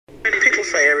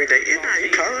People say every day,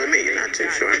 you taller than me, you're not too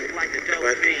short.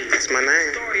 But that's my name.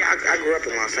 I grew up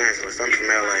in Los Angeles. I'm from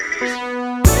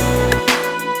LA.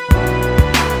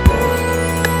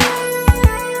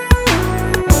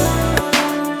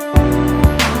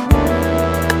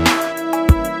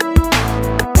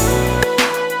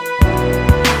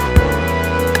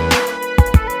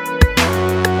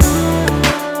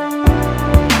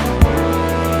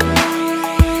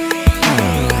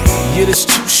 Yeah, this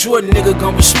too short nigga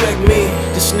gon' respect me.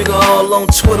 This nigga all on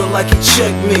Twitter like he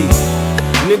checked me.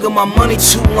 Nigga, my money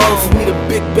too long for me to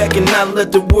big back and not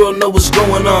let the world know what's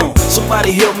going on.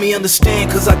 Somebody help me understand,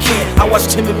 cause I can't. I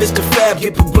watched him and Mr. Fab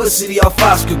get publicity off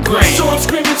Oscar Grant. So I'm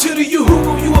screaming to the you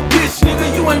a bitch,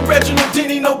 nigga. You ain't Reginald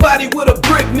Denny, nobody with a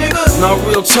brick, nigga. Now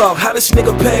real talk, how this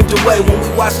nigga paved the way when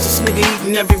we watched this nigga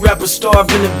eating every rapper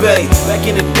starved in the bay. Back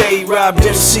in the day, robbed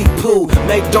MC Pooh,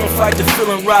 made Don't Fight the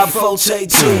Feeling, Rob Forte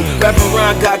too. Rapping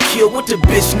Ron got killed, what the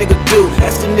bitch nigga do?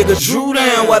 Ask the nigga Drew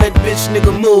down while that bitch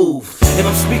nigga move. And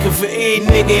I'm speaking for any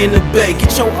nigga in the bay.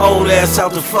 Get your old ass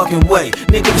out the fucking way.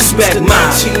 Nigga, respect mine.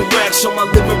 19 racks on my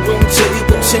living room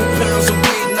table, 10 pounds of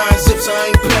weed, 9 zips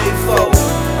I ain't paid for.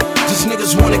 These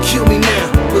niggas wanna kill me now,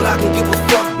 but I can give a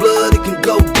fuck, blood, it can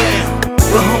go down.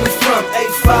 But homie from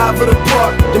 85 of the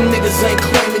park, them niggas ain't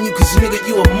claiming you, cause nigga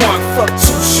you a mark. Fuck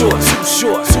too short, too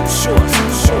short, too short, too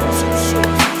short, too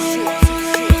short.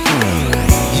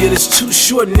 Yeah, this too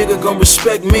short nigga gon'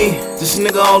 respect me. This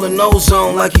nigga all in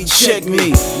ozone like he checked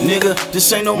me. Nigga,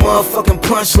 this ain't no motherfucking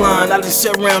punchline. I done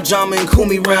sat round Jama and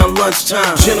Kumi round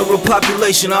lunchtime. General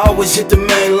population, I always hit the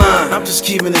main line. I'm just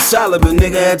keeping it solid, but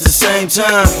nigga at the same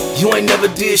time, you ain't never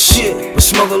did shit but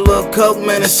smoke a little coke,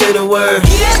 man, and say the word.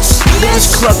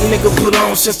 This club nigga put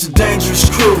on since the Dangerous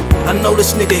Crew. I know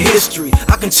this nigga history,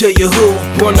 I can tell you who.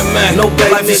 Born to Mac, no bay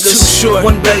niggas, too short.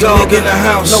 One bay nigga in the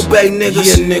house, no bay niggas.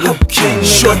 Yeah, nigga, king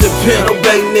nigga, the pimp, no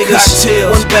bay niggas.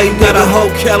 Cocktails, one bay nigga, got a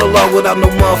whole catalog without no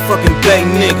motherfucking bay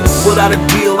niggas. Without a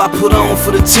deal I put on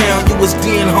for the town, you was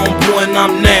then homeboy and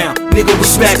I'm now. Nigga,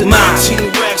 respect mine. 19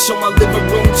 racks on my living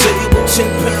room table, 10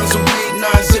 pounds of weed,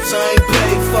 9 zips I ain't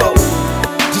paid for.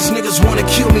 These niggas wanna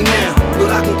kill me now, but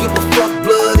I can give a fuck,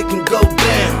 blood, it can go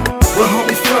down. But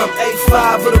homie from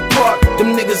 85 of the park,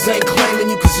 them niggas ain't claiming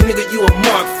you, cause nigga you a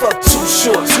mark. Fuck too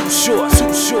short, too short,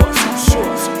 too short, too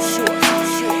short, too short, too short.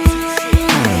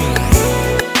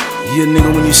 Yeah, nigga,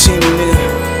 when you see me,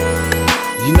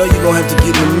 nigga, you know you gon' have to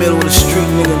get in the middle of the street,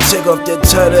 nigga, and take off that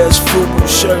tight ass FUBU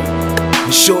shirt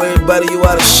and show everybody you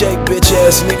out of shape, bitch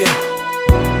ass nigga.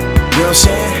 You know what I'm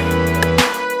saying?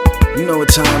 You know what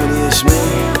time it is,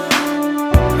 man.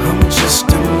 I'm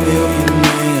just a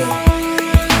millionaire.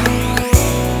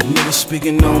 Niggas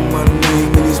speaking on my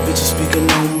name and these bitches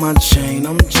speaking on my chain.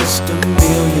 I'm just a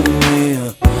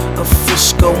millionaire, a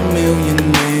Frisco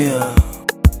millionaire.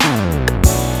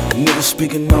 Niggas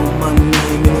speaking on my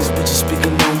name and these bitches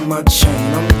speaking on my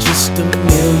chain. I'm just a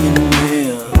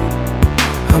millionaire,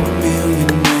 a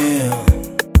millionaire.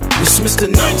 It's Mr.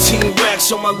 19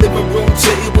 racks on my living room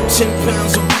table, 10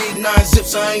 pounds of weed, 9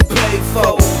 zips I ain't paid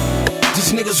for.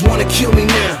 These niggas wanna kill me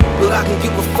now, but I can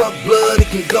give a fuck, blood, it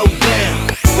can go down.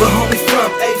 But homie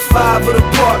from 85 of the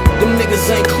park, them niggas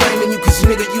ain't claiming you, cause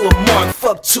nigga you a mark.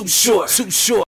 Fuck too short, too short.